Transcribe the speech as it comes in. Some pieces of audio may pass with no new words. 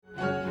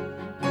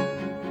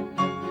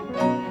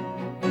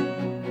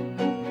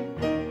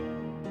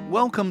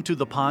Welcome to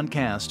the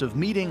podcast of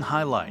meeting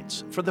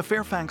highlights for the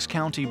Fairfax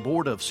County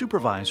Board of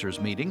Supervisors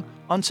meeting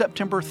on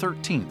September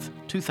 13th,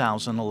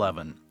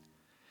 2011.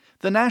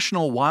 The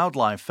National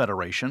Wildlife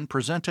Federation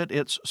presented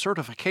its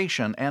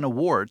certification and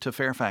award to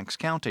Fairfax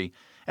County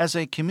as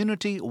a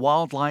community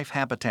wildlife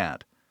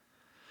habitat.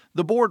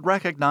 The board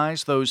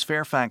recognized those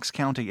Fairfax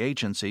County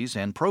agencies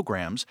and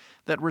programs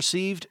that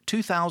received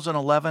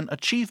 2011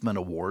 Achievement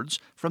Awards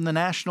from the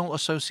National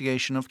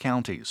Association of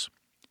Counties.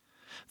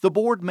 The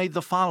board made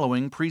the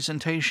following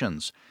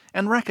presentations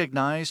and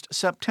recognized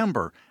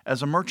September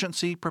as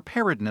Emergency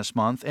Preparedness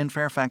Month in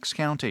Fairfax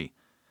County.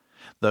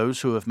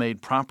 Those who have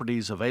made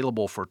properties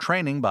available for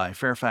training by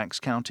Fairfax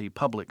County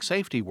public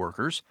safety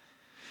workers,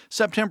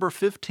 September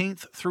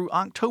 15th through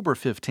October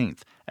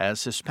 15th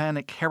as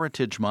Hispanic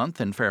Heritage Month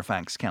in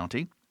Fairfax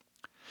County,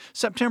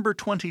 September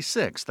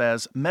 26th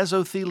as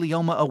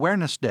Mesothelioma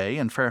Awareness Day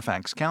in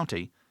Fairfax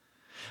County,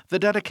 the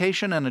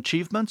dedication and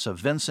achievements of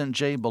Vincent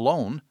J.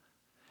 Ballone,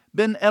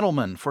 Ben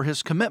Edelman for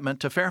his commitment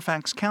to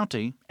Fairfax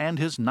County and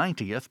his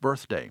 90th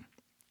birthday.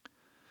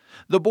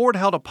 The board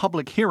held a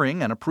public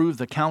hearing and approved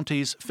the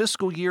county's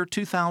fiscal year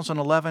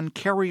 2011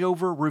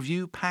 carryover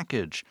review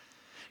package.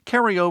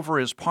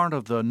 Carryover is part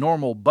of the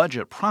normal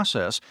budget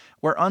process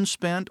where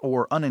unspent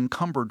or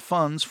unencumbered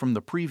funds from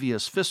the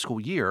previous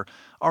fiscal year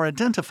are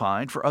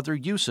identified for other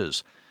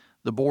uses.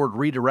 The board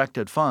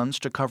redirected funds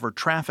to cover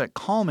traffic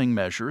calming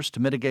measures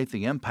to mitigate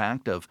the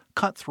impact of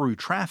cut-through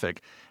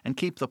traffic and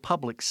keep the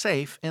public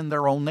safe in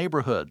their own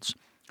neighborhoods.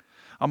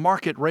 A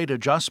market rate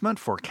adjustment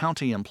for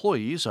county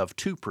employees of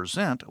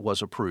 2%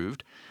 was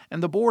approved,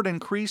 and the board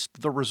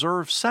increased the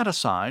reserve set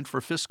aside for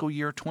fiscal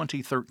year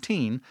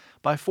 2013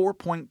 by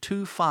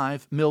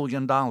 $4.25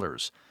 million.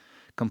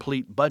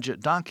 Complete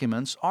budget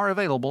documents are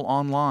available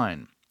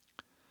online.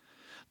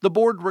 The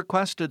board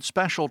requested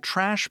special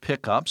trash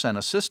pickups and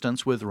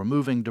assistance with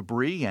removing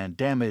debris and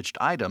damaged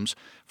items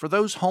for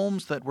those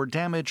homes that were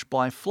damaged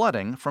by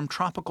flooding from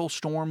Tropical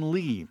Storm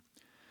Lee.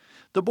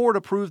 The board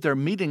approved their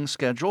meeting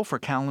schedule for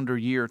calendar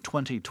year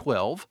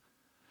 2012.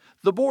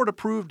 The board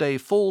approved a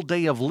full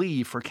day of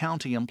leave for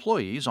county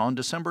employees on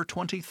December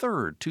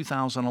 23,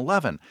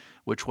 2011,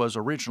 which was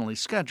originally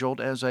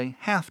scheduled as a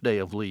half day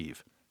of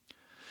leave.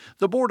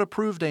 The board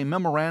approved a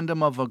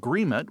memorandum of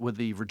agreement with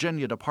the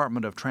Virginia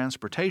Department of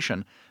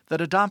Transportation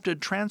that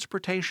adopted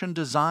transportation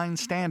design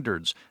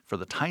standards for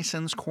the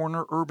Tysons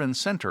Corner Urban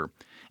Center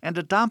and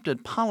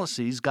adopted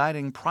policies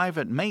guiding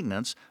private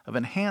maintenance of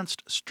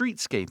enhanced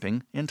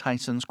streetscaping in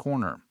Tysons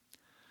Corner.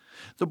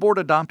 The board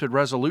adopted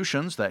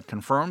resolutions that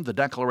confirmed the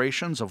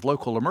declarations of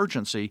local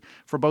emergency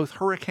for both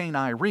Hurricane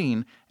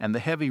Irene and the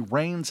heavy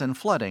rains and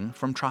flooding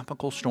from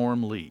Tropical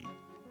Storm Lee.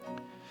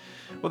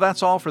 Well,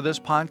 that's all for this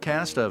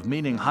podcast of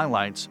meeting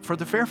highlights for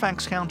the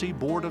Fairfax County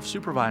Board of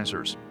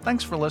Supervisors.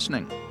 Thanks for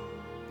listening.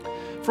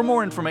 For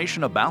more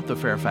information about the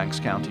Fairfax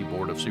County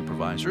Board of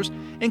Supervisors,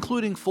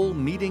 including full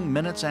meeting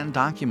minutes and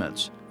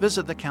documents,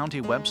 visit the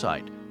county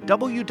website,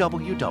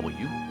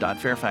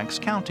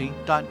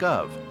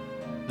 www.fairfaxcounty.gov.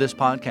 This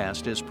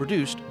podcast is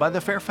produced by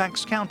the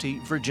Fairfax County,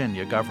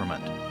 Virginia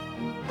government.